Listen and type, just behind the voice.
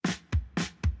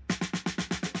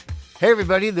Hey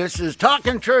everybody, this is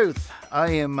Talking Truth.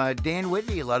 I am Dan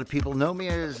Whitney. A lot of people know me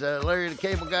as Larry the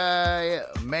Cable Guy,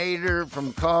 Mater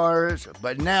from Cars,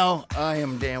 but now I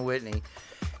am Dan Whitney.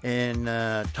 And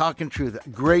Talking Truth,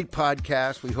 great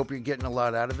podcast. We hope you're getting a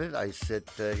lot out of it. I sit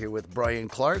here with Brian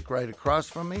Clark right across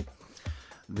from me,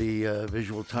 the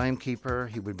visual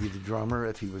timekeeper. He would be the drummer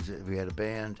if we had a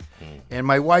band. And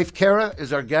my wife Kara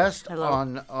is our guest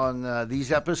on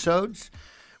these episodes.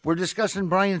 We're discussing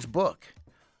Brian's book.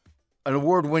 An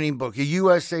award-winning book, a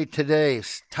USA Today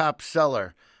top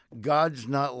seller, God's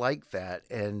Not Like That.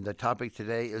 And the topic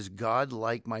today is God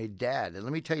Like My Dad. And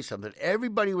let me tell you something.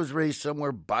 Everybody was raised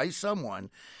somewhere by someone,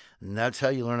 and that's how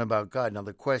you learn about God. Now,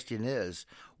 the question is,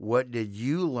 what did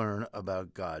you learn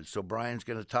about God? So Brian's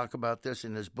going to talk about this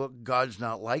in his book, God's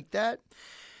Not Like That.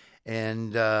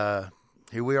 And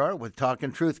here we are with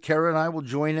Talking Truth. Kara and I will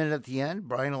join in at the end.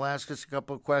 Brian will ask us a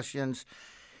couple of questions.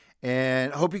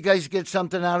 And I hope you guys get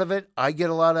something out of it. I get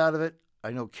a lot out of it.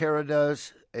 I know Kara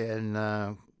does. And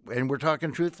we're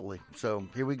talking truthfully. So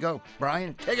here we go.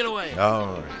 Brian, take it away.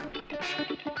 All right.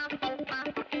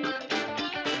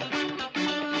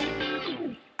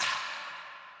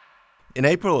 In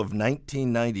April of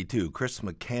 1992, Chris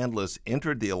McCandless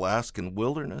entered the Alaskan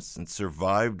wilderness and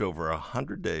survived over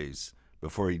 100 days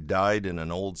before he died in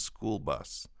an old school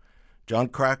bus. John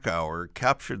Krakauer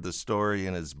captured the story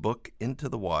in his book, Into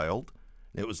the Wild.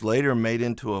 It was later made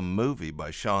into a movie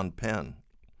by Sean Penn.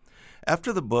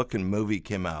 After the book and movie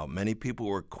came out, many people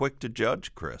were quick to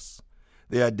judge Chris.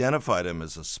 They identified him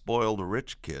as a spoiled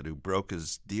rich kid who broke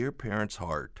his dear parents'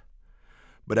 heart.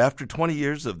 But after 20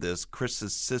 years of this,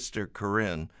 Chris's sister,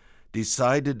 Corinne,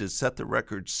 decided to set the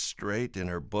record straight in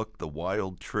her book, The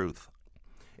Wild Truth.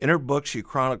 In her book, she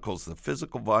chronicles the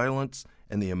physical violence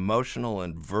and the emotional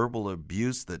and verbal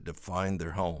abuse that defined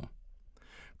their home.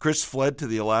 Chris fled to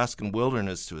the Alaskan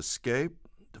wilderness to escape,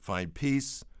 to find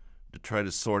peace, to try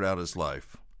to sort out his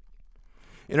life.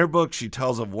 In her book, she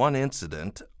tells of one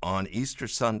incident on Easter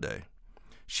Sunday.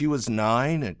 She was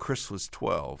 9 and Chris was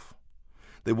 12.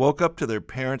 They woke up to their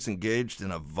parents engaged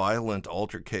in a violent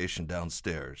altercation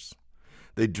downstairs.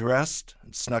 They dressed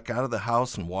and snuck out of the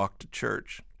house and walked to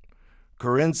church.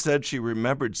 Corinne said she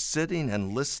remembered sitting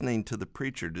and listening to the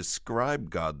preacher describe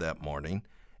God that morning,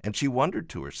 and she wondered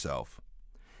to herself,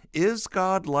 is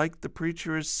God like the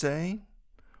preacher is saying,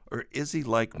 or is he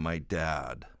like my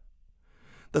dad?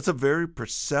 That's a very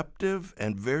perceptive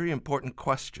and very important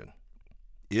question.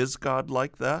 Is God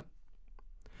like that?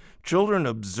 Children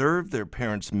observe their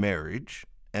parents' marriage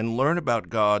and learn about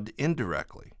God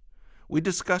indirectly. We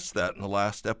discussed that in the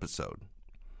last episode.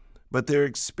 But their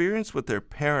experience with their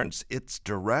parents, it's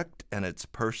direct and it's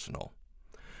personal.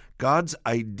 God's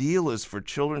ideal is for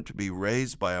children to be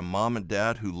raised by a mom and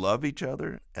dad who love each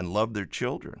other and love their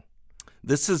children.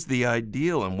 This is the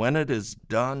ideal, and when it is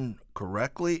done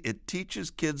correctly, it teaches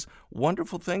kids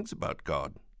wonderful things about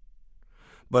God.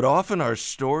 But often our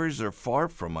stories are far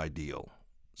from ideal.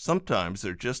 Sometimes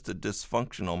they're just a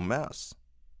dysfunctional mess.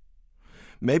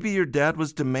 Maybe your dad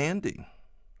was demanding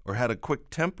or had a quick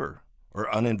temper, or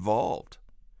uninvolved.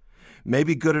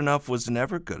 Maybe good enough was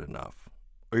never good enough,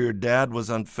 or your dad was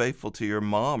unfaithful to your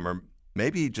mom, or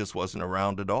maybe he just wasn't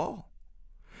around at all.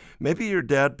 Maybe your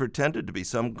dad pretended to be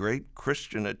some great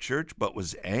Christian at church but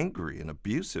was angry and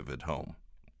abusive at home.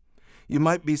 You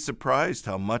might be surprised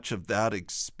how much of that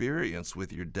experience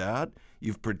with your dad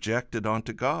you've projected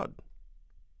onto God.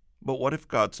 But what if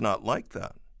God's not like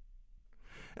that?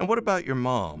 And what about your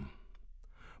mom?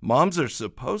 Moms are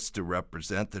supposed to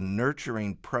represent the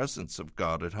nurturing presence of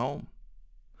God at home.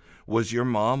 Was your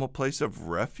mom a place of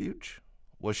refuge?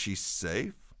 Was she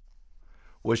safe?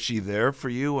 Was she there for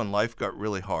you when life got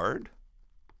really hard?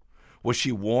 Was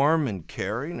she warm and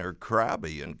caring or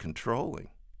crabby and controlling?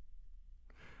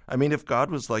 I mean, if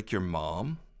God was like your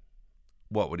mom,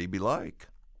 what would he be like?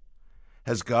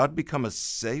 Has God become a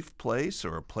safe place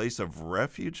or a place of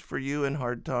refuge for you in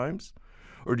hard times?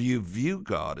 Or do you view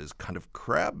God as kind of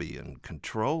crabby and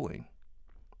controlling?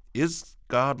 Is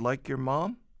God like your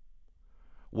mom?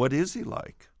 What is he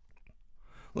like?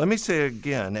 Let me say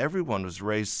again, everyone was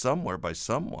raised somewhere by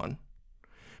someone.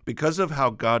 Because of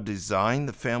how God designed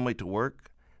the family to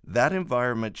work, that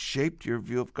environment shaped your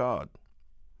view of God.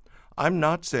 I'm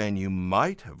not saying you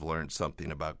might have learned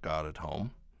something about God at home.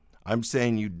 I'm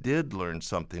saying you did learn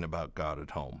something about God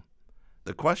at home.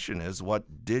 The question is,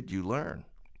 what did you learn?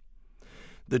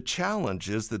 The challenge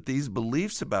is that these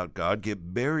beliefs about God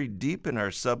get buried deep in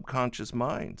our subconscious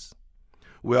minds.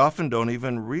 We often don't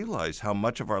even realize how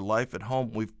much of our life at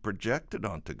home we've projected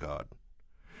onto God.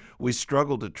 We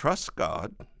struggle to trust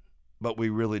God, but we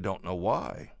really don't know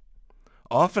why.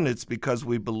 Often it's because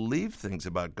we believe things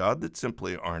about God that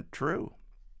simply aren't true.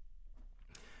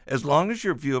 As long as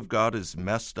your view of God is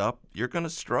messed up, you're going to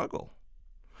struggle.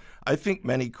 I think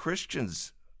many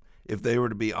Christians, if they were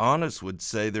to be honest, would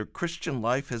say their Christian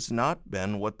life has not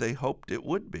been what they hoped it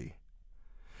would be.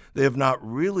 They have not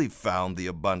really found the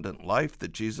abundant life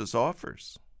that Jesus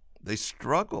offers. They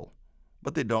struggle,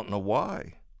 but they don't know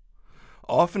why.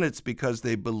 Often it's because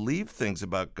they believe things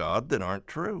about God that aren't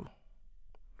true.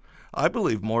 I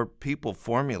believe more people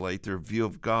formulate their view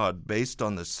of God based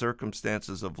on the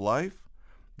circumstances of life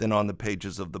than on the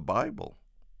pages of the Bible.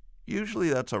 Usually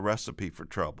that's a recipe for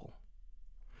trouble.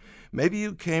 Maybe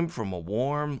you came from a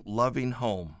warm, loving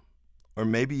home, or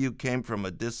maybe you came from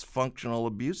a dysfunctional,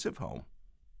 abusive home.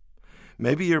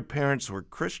 Maybe your parents were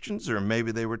Christians, or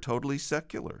maybe they were totally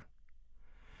secular.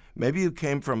 Maybe you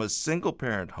came from a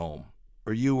single-parent home,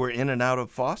 or you were in and out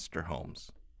of foster homes.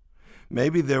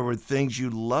 Maybe there were things you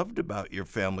loved about your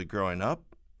family growing up,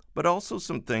 but also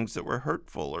some things that were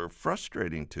hurtful or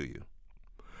frustrating to you.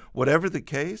 Whatever the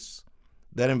case,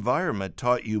 that environment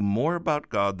taught you more about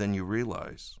God than you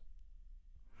realize.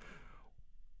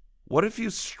 What if you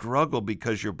struggle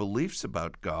because your beliefs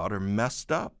about God are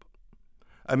messed up?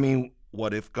 I mean,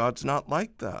 what if God's not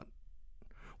like that?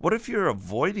 What if you're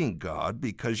avoiding God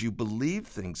because you believe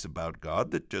things about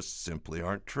God that just simply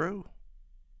aren't true?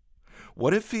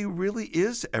 What if He really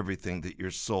is everything that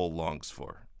your soul longs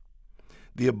for?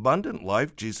 The abundant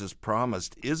life Jesus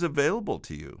promised is available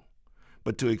to you,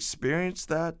 but to experience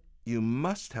that, you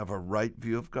must have a right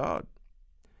view of God.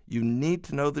 You need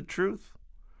to know the truth,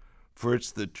 for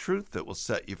it's the truth that will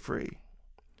set you free.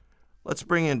 Let's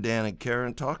bring in Dan and Karen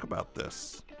and talk about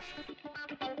this.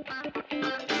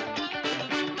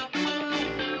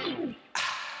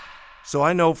 So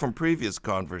I know from previous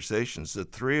conversations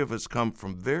that three of us come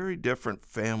from very different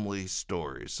family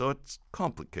stories, so it's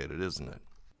complicated, isn't it?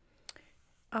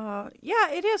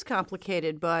 Yeah, it is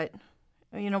complicated, but,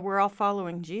 we're all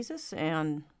following Jesus,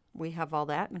 and we have all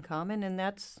that in common, and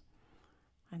that's,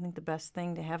 I think, the best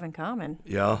thing to have in common.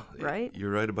 Yeah, right?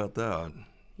 You're right about that.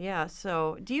 Yeah,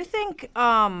 so do you think,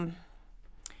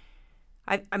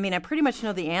 I pretty much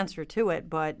know the answer to it,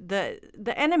 but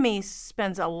the enemy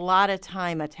spends a lot of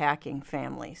time attacking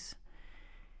families.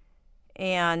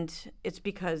 And it's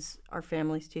because our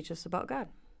families teach us about God,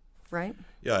 right?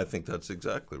 Yeah, I think that's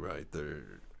exactly right.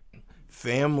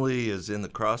 Family is in the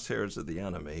crosshairs of the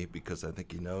enemy because I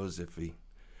think he knows if he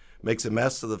makes a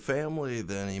mess of the family,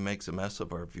 then he makes a mess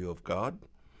of our view of God.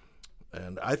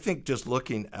 And I think just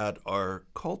looking at our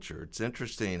culture, it's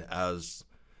interesting as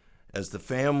the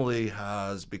family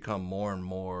has become more and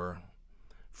more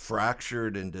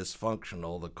fractured and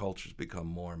dysfunctional, the culture's become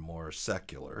more and more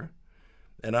secular.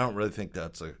 And I don't really think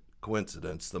that's a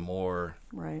coincidence. The more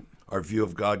right. our view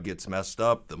of God gets messed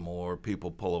up, the more people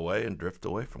pull away and drift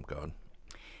away from God.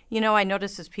 I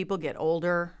notice as people get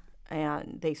older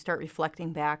and they start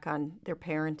reflecting back on their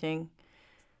parenting,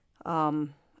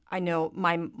 I know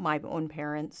my own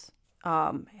parents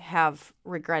have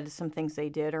regretted some things they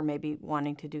did or maybe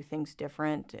wanting to do things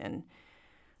different. And,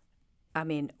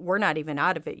 we're not even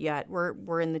out of it yet.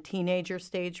 We're in the teenager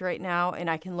stage right now, and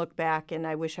I can look back and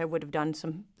I wish I would have done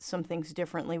some things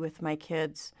differently with my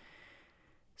kids.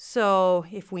 So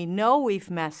if we know we've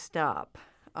messed up,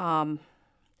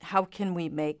 how can we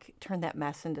turn that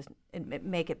mess into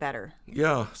make it better?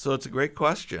 Yeah, so it's a great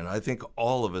question. I think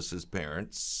all of us as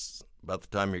parents, about the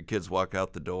time your kids walk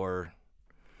out the door,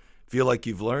 feel like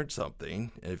you've learned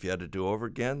something. And if you had to do over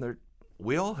again,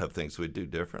 we all have things we do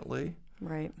differently.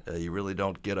 Right. You really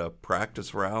don't get a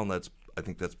practice round. I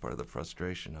think that's part of the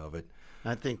frustration of it.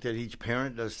 I think that each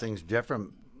parent does things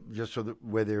different just so that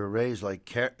where they were raised. Like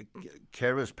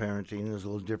Kara's parenting is a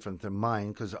little different than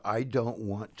mine because I don't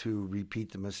want to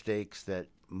repeat the mistakes that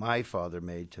my father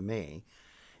made to me.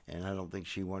 And I don't think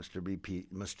she wants to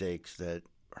repeat mistakes that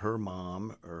her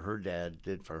mom or her dad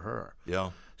did for her. Yeah.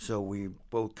 So we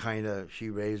both she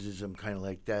raises them kind of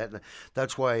like that.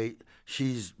 That's why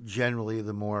she's generally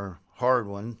the more hard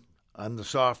one. I'm the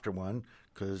softer one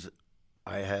because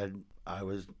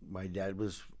my dad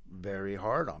was very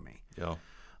hard on me. Yeah.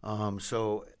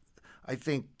 So I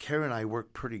think Kara and I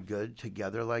work pretty good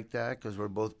together like that because we're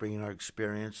both bringing our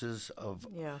experiences of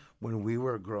when we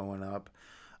were growing up.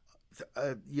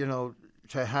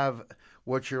 To have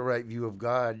what's your right view of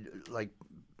God, like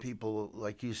people,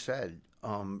 like you said,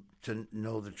 to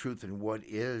know the truth and what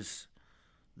is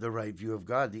the right view of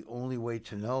God. The only way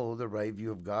to know the right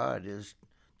view of God is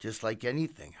just like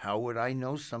anything. How would I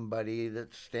know somebody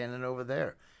that's standing over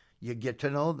there? You get to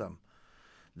know them.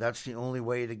 that's the only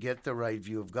way to get the right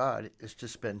view of God, is to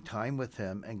spend time with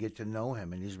him and get to know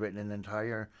him. And he's written an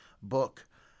entire book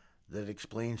that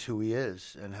explains who he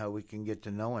is and how we can get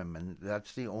to know him. And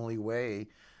that's the only way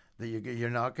that you're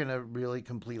not going to really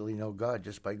completely know God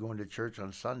just by going to church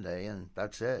on Sunday, and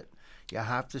that's it. You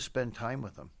have to spend time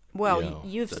with him. Well,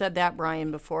 you've said that,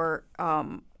 Brian, before.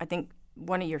 I think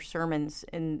one of your sermons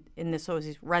in this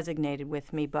always resonated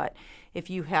with me, but if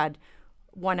you had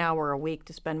 1 hour a week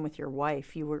to spend with your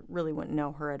wife, you really wouldn't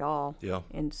know her at all. Yeah.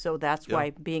 And so that's why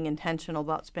being intentional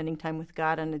about spending time with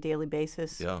God on a daily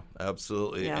basis. Yeah,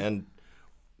 absolutely. Yeah.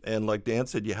 And like Dan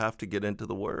said, you have to get into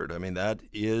the Word. I mean, that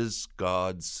is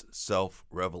God's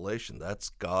self-revelation. That's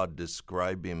God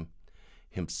describing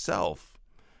himself.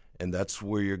 And that's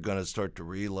where you're going to start to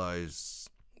realize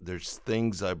there's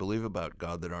things I believe about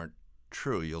God that aren't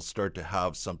true. You'll start to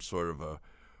have some sort of a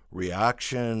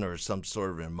reaction or some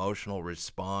sort of emotional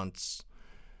response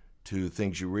to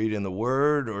things you read in the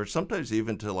Word, or sometimes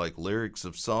even to like lyrics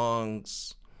of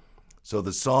songs. So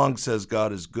the song says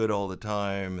God is good all the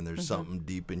time, and there's something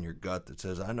deep in your gut that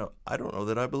says, I don't know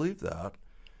that I believe that.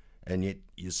 And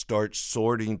you start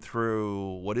sorting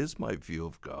through, what is my view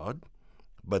of God?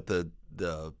 But the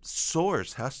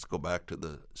source has to go back to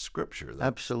the Scripture.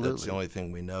 Absolutely. That's the only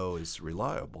thing we know is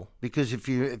reliable. Because if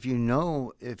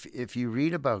you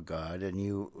read about God and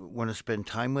you want to spend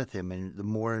time with him, and the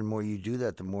more and more you do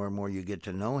that, the more and more you get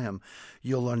to know him,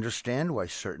 you'll understand why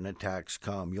certain attacks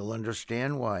come. You'll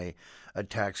understand why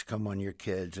attacks come on your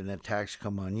kids and attacks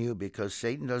come on you, because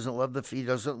Satan doesn't want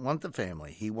the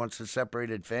family. He wants a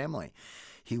separated family.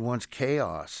 He wants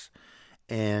chaos.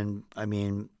 And I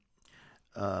mean,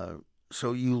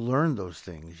 so you learn those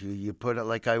things. You put it,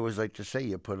 like I always like to say,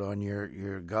 you put on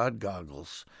your God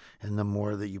goggles, and the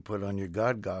more that you put on your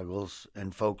God goggles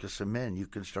and focus them in, you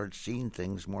can start seeing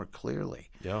things more clearly.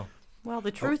 Yeah. Well, the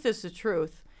truth is the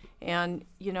truth, and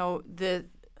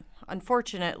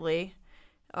unfortunately,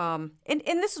 and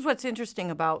this is what's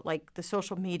interesting about like the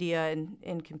social media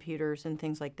and computers and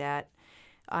things like that.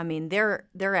 I mean, they're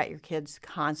at your kids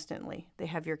constantly. They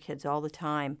have your kids all the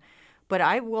time. But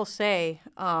I will say,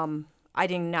 I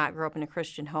did not grow up in a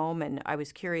Christian home, and I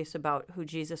was curious about who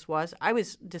Jesus was. I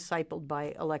was discipled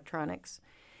by electronics.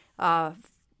 By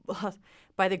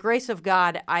the grace of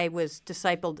God, I was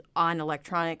discipled on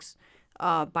electronics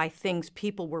by things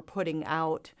people were putting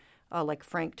out, like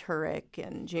Frank Turek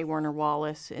and J. Warner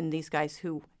Wallace, and these guys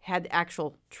who had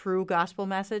actual true gospel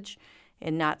message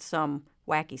and not some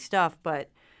wacky stuff. But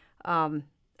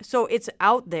so it's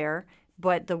out there.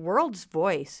 But the world's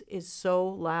voice is so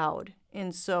loud.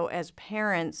 And so as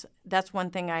parents, that's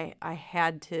one thing I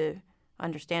had to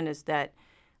understand, is that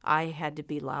I had to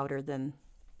be louder than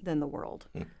the world.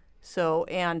 So,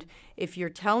 and if you're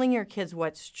telling your kids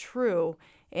what's true,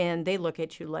 and they look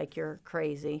at you like you're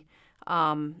crazy,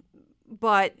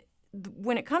 but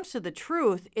when it comes to the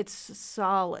truth, it's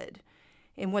solid.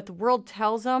 And what the world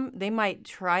tells them, they might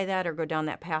try that or go down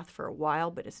that path for a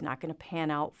while, but it's not going to pan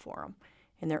out for them.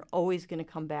 And they're always going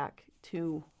to come back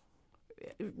to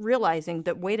realizing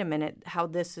that, wait a minute, how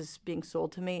this is being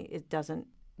sold to me, it doesn't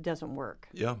work.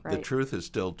 Yeah, right? The truth is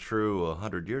still true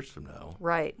 100 years from now.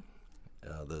 Right.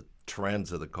 The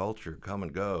trends of the culture come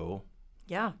and go.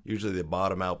 Yeah. Usually they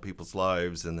bottom out people's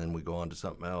lives, and then we go on to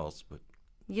something else. But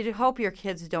you hope your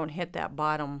kids don't hit that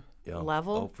bottom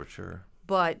level. Oh, for sure.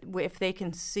 But if they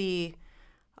can see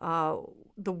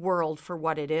the world for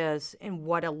what it is and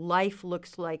what a life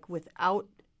looks like without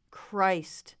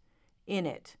Christ in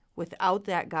it, without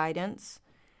that guidance.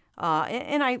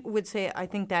 And I would say I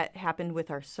think that happened with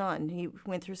our son. He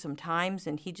went through some times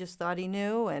and he just thought he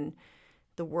knew, and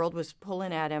the world was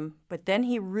pulling at him. But then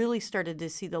he really started to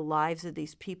see the lives of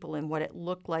these people and what it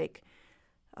looked like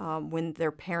when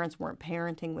their parents weren't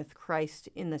parenting with Christ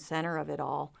in the center of it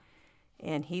all.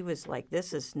 And he was like,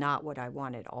 this is not what I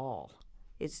want at all.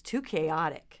 It's too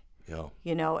chaotic. Yeah.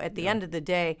 At the end of the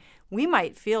day, we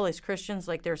might feel as Christians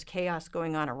like there's chaos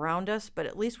going on around us, but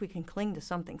at least we can cling to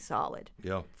something solid.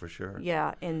 Yeah, for sure.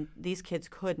 Yeah, and these kids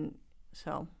couldn't.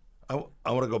 So I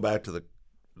want to go back to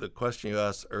the question you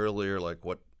asked earlier, like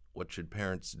what should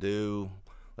parents do?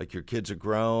 Like your kids are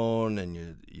grown,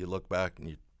 and you look back and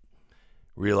you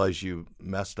realize you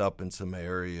messed up in some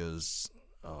areas.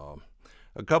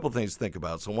 A couple things to think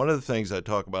about. So one of the things I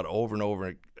talk about over and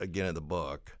over again in the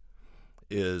book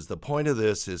is the point of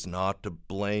this is not to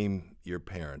blame your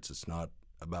parents. It's not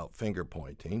about finger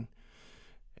pointing.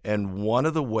 And one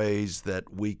of the ways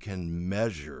that we can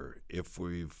measure if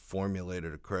we've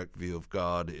formulated a correct view of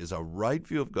God is a right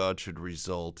view of God should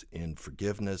result in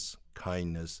forgiveness,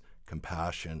 kindness,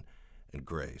 compassion, and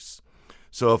grace.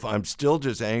 So if I'm still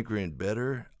just angry and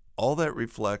bitter, all that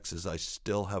reflects is I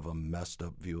still have a messed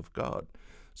up view of God.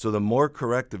 So the more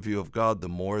correct the view of God, the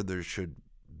more there should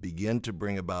begin to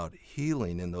bring about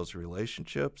healing in those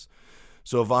relationships.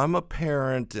 So if I'm a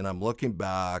parent and I'm looking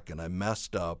back and I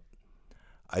messed up,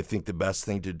 I think the best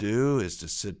thing to do is to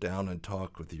sit down and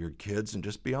talk with your kids and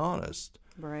just be honest.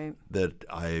 Right. That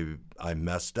I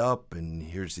messed up, and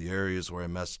here's the areas where I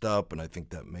messed up, and I think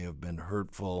that may have been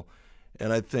hurtful.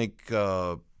 And I think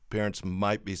parents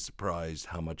might be surprised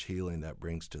how much healing that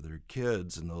brings to their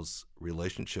kids, and those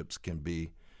relationships can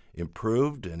be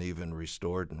improved and even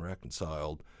restored and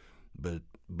reconciled.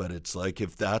 But it's like,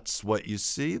 if that's what you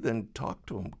see, then talk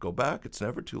to them. Go back. It's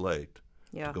never too late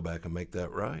to go back and make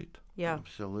that right. Yeah.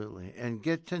 Absolutely. And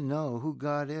get to know who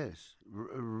God is.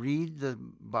 Read the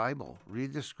Bible.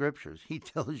 Read the Scriptures. He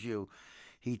tells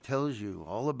you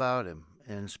all about Him,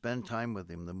 and spend time with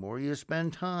Him. The more you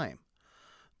spend time,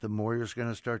 the more you're going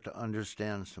to start to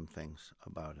understand some things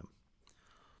about Him.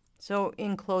 So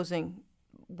in closing,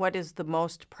 what is the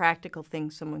most practical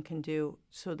thing someone can do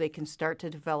so they can start to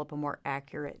develop a more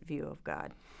accurate view of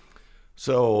God?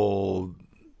 So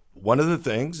one of the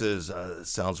things is,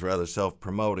 sounds rather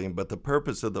self-promoting, but the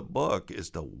purpose of the book is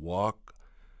to walk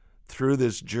through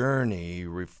this journey,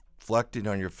 reflecting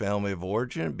on your family of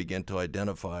origin, begin to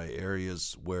identify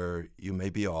areas where you may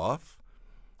be off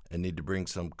and need to bring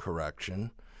some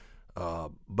correction.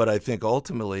 But I think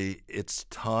ultimately it's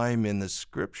time in the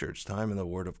Scripture, it's time in the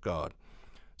Word of God.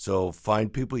 So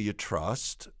find people you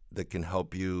trust that can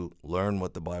help you learn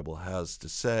what the Bible has to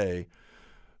say,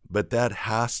 but that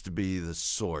has to be the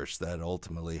source. That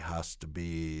ultimately has to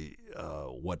be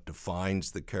what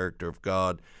defines the character of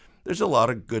God. There's a lot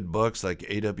of good books like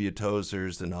A.W.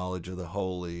 Tozer's The Knowledge of the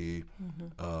Holy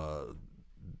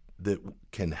that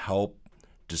can help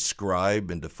describe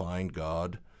and define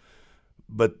God.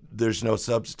 But there's no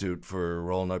substitute for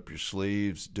rolling up your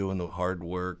sleeves, doing the hard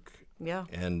work,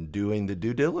 and doing the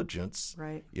due diligence.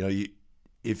 Right.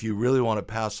 If you really want to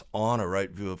pass on a right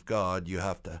view of God, you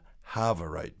have to have a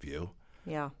right view.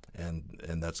 Yeah. And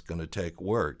that's going to take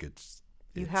work.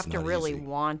 You have to really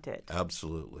want it.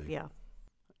 Absolutely. Yeah.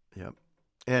 Yep.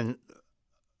 And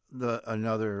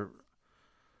another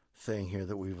thing here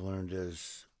that we've learned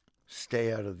is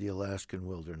stay out of the Alaskan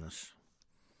wilderness.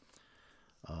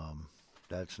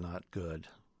 That's not good.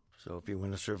 So if you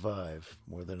want to survive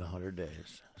more than 100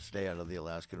 days, stay out of the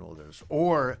Alaskan wilderness.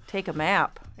 Or take a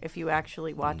map if you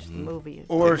actually watch the movie.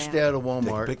 Or stay out of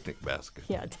Walmart. Take a picnic basket.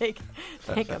 Yeah, take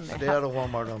a map. Stay out of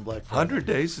Walmart on Black Friday. 100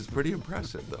 days is pretty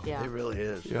impressive, though. Yeah. It really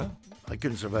is. Yeah. I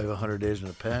couldn't survive 100 days in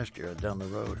a pasture down the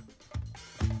road.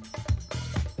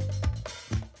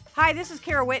 Hi, this is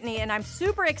Kara Whitney, and I'm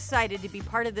super excited to be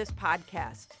part of this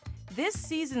podcast. This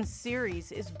season's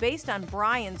series is based on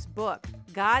Brian's book,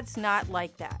 God's Not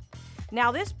Like That.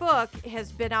 Now, this book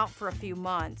has been out for a few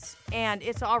months, and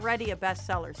it's already a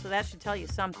bestseller, so that should tell you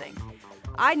something.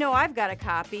 I know I've got a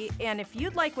copy, and if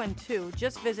you'd like one too,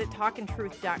 just visit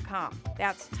talkandtruth.com.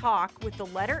 That's talk with the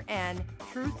letter N,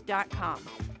 truth.com.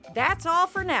 That's all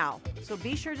for now, so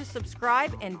be sure to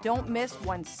subscribe and don't miss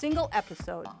one single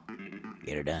episode.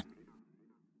 Get her done.